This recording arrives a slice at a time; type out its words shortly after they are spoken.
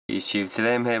YouTube.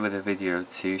 Today I'm here with a video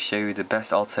to show you the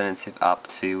best alternative app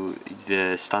to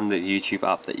the standard YouTube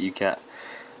app that you get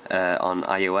on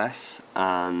iOS,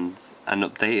 and an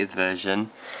updated version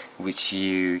which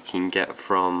you can get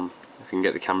from, if you can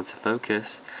get the camera to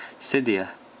focus, Cydia,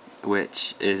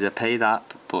 which is a paid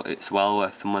app but it's well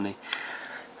worth the money.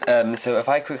 So if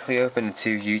I quickly open the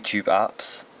two YouTube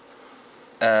apps,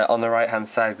 on the right hand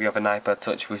side we have an iPad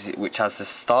Touch which has a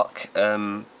stock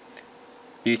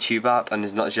YouTube app and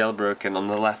is not jailbroken. On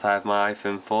the left I have my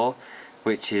iPhone 4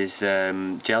 which is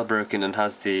jailbroken and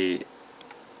has the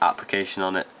application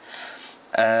on it.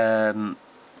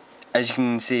 As you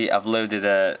can see, I've loaded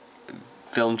a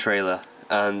film trailer,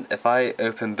 and if I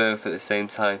open both at the same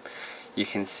time you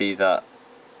can see that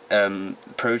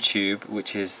ProTube,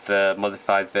 which is the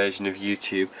modified version of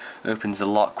YouTube, opens a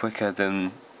lot quicker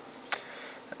than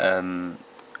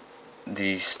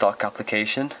the stock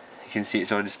application. You can see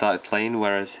it's already started playing,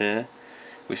 whereas here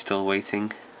we're still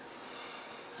waiting.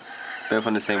 Both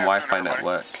on the same Wi-Fi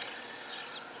network.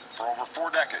 For over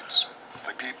 4 decades,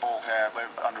 the people have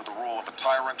lived under the rule of a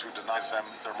tyrant who denies them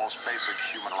their most basic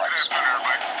human rights.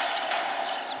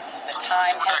 The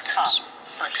time has come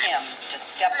for him to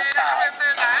step aside.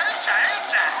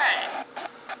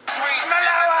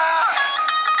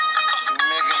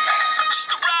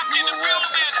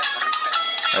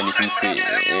 And you can see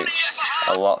it's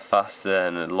a lot faster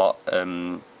and a lot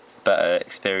better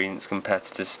experience compared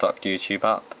to the stock YouTube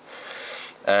app.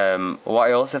 What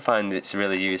I also find it's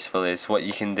really useful is what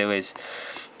you can do is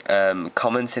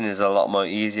commenting is a lot more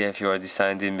easier if you're already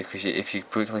signed in, because if you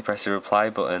quickly press the reply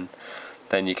button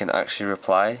then you can actually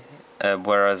reply,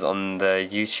 whereas on the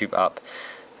YouTube app,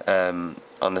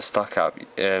 on the stock app,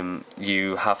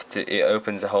 you have to, it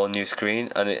opens a whole new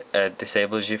screen and it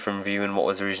disables you from viewing what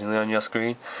was originally on your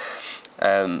screen.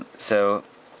 So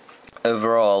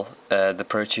overall the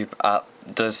ProTube app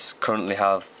does currently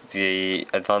have the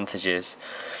advantages.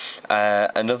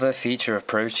 Another feature of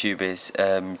ProTube is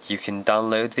you can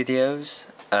download videos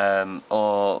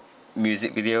or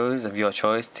music videos of your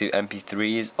choice to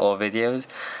MP3s or videos.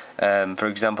 For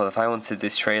example, if I wanted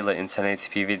this trailer in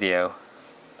 1080p video,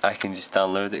 I can just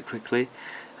download it quickly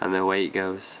and away it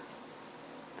goes.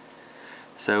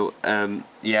 So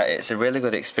yeah, it's a really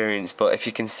good experience, but if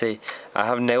you can see, I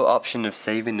have no option of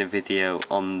saving the video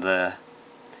on the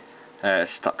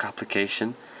stock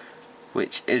application,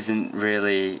 which isn't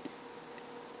really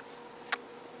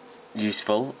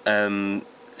useful.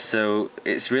 So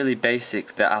it's really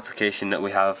basic, the application that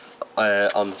we have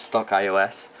on stock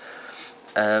iOS.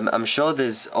 I'm sure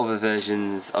there's other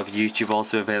versions of YouTube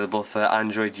also available for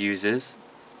Android users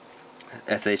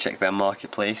if they check their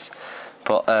marketplace,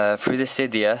 but through the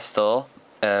Cydia store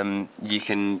you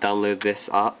can download this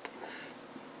app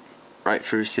right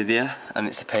through Cydia, and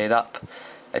it's a paid app.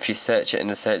 If you search it in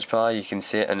the search bar you can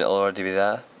see it and it'll already be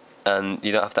there, and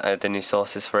you don't have to add any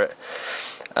sources for it.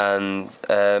 And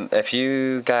if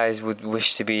you guys would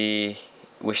wish to be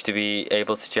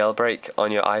able to jailbreak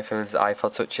on your iPhones,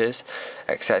 iPod Touches,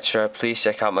 etc., please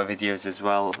check out my videos as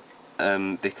well,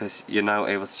 because you're now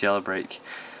able to jailbreak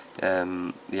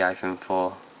the iPhone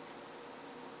 4.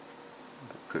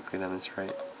 Quickly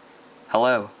demonstrate.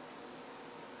 Hello.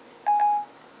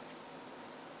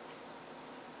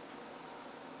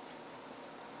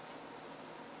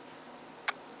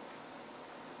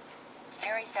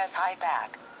 Siri says hi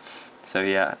back. So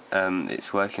yeah,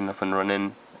 it's working up and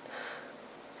running.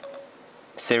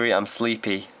 Siri, I'm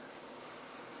sleepy.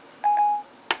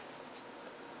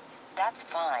 That's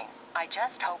fine. I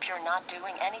just hope you're not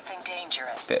doing anything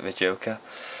dangerous. Bit of a joker.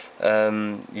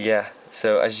 Yeah,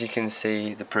 so as you can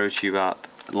see, the ProTube app,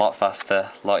 a lot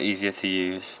faster, a lot easier to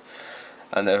use,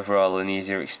 and overall an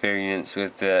easier experience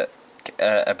with the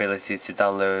ability to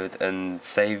download and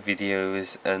save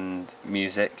videos and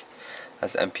music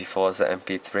as MP4s or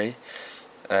MP3.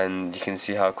 And you can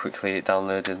see how quickly it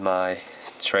downloaded my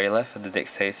trailer for The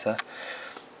Dictator,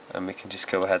 and we can just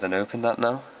go ahead and open that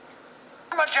now.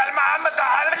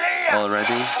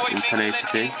 Already in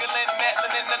 1080p.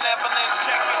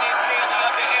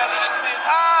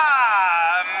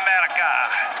 America,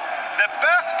 the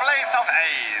birthplace of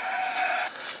AIDS.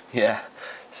 Yeah,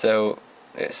 so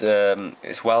it's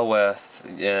well worth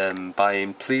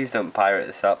buying. Please don't pirate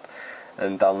this app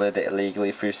and download it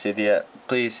illegally through Cydia.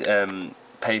 Please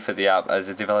pay for the app, as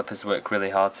the developers work really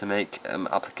hard to make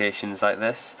applications like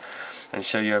this, and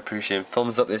show your appreciation.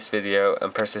 Thumbs up this video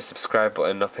and press the subscribe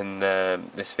button up in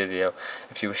this video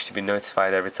if you wish to be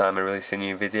notified every time I release a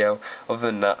new video. Other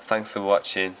than that, thanks for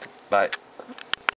watching. Bye.